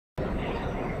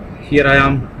Here I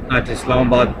am at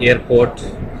Islamabad airport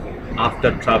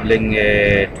after traveling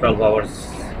 12 hours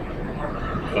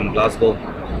from Glasgow.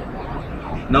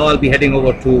 Now I'll be heading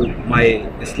over to my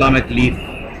Islamic Relief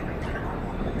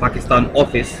Pakistan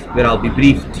office, where I'll be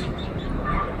briefed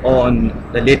on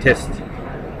the latest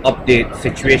update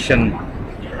situation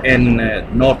in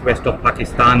northwest of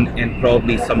Pakistan and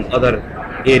probably some other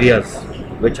areas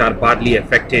which are badly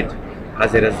affected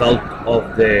as a result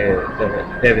of the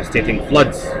devastating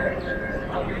floods.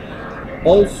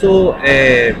 Also,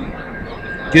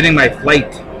 during my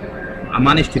flight, I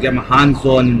managed to get my hands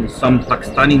on some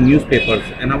Pakistani newspapers,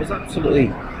 and I was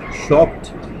absolutely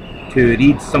shocked to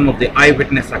read some of the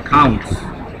eyewitness accounts,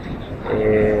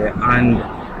 and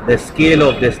the scale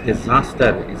of this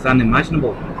disaster is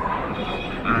unimaginable.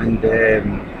 And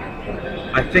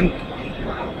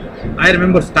I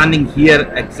remember standing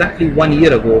here exactly 1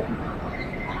 year ago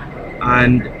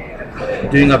and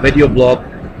doing a video blog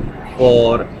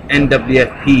for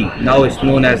NWFP, now it's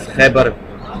known as Khyber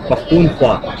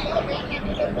Pakhtunkhwa,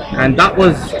 and that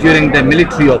was during the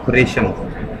military operation.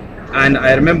 And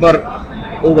I remember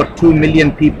over 2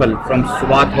 million people from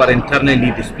Swat were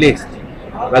internally displaced.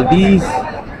 Well, these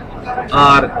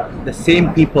are the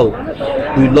same people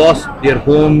who lost their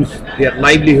homes, their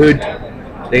livelihood,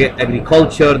 their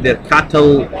agriculture, their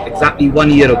cattle exactly 1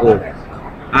 year ago,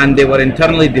 and they were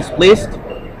internally displaced.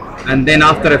 And then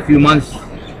after a few months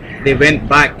they went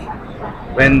back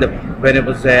when it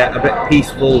was a bit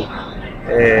peaceful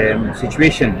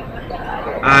situation.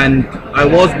 And I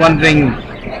was wondering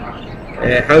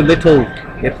how little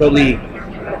they probably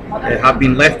have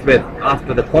been left with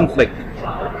after the conflict.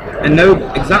 And now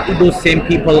exactly those same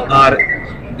people are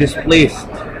displaced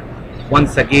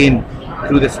once again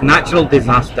through this natural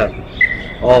disaster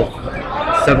of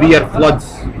severe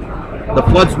floods. The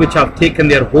floods which have taken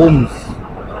their homes,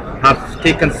 have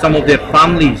taken some of their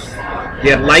families,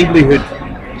 their livelihood,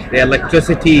 their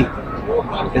electricity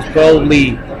is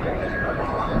probably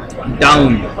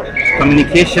down.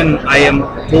 Communication, I am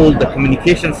told the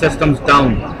communication system's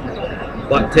down.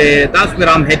 But that's where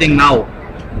I'm heading now.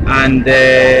 And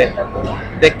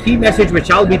the key message which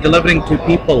I'll be delivering to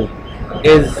people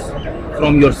is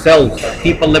from yourselves,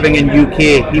 people living in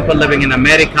UK, people living in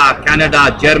America,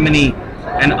 Canada, Germany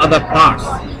and other parts.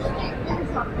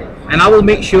 And I will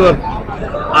make sure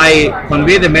I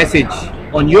convey the message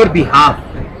on your behalf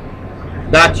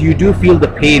that you do feel the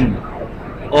pain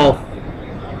of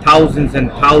thousands and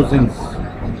thousands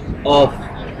of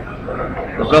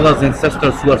the brothers and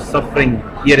sisters who are suffering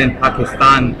here in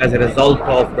Pakistan as a result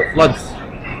of the floods.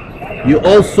 You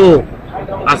also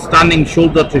are standing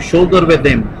shoulder to shoulder with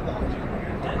them,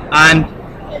 and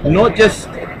not just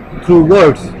through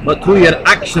words but through your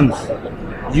actions.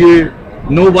 You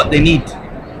know what they need: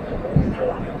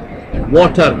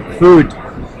 water, food,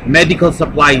 medical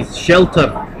supplies,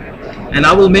 shelter. And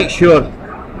I will make sure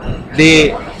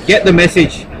they get the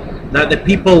message that the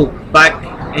people back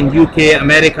in UK,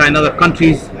 America and other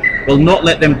countries will not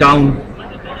let them down.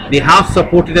 They have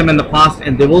supported them in the past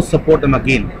and they will support them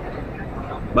again.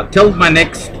 But till my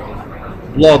next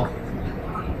vlog,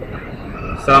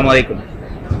 Assalamu alaikum.